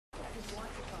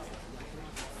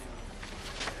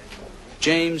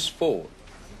James Ford.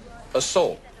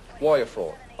 Assault, wire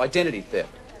fraud, identity theft,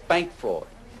 bank fraud,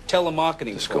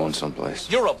 telemarketing Just fraud. going someplace.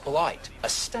 You're a blight, a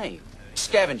stain,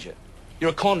 scavenger. You're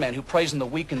a con man who preys on the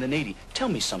weak and the needy. Tell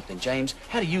me something, James.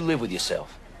 How do you live with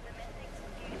yourself?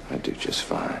 I do just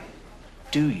fine.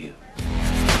 Do you?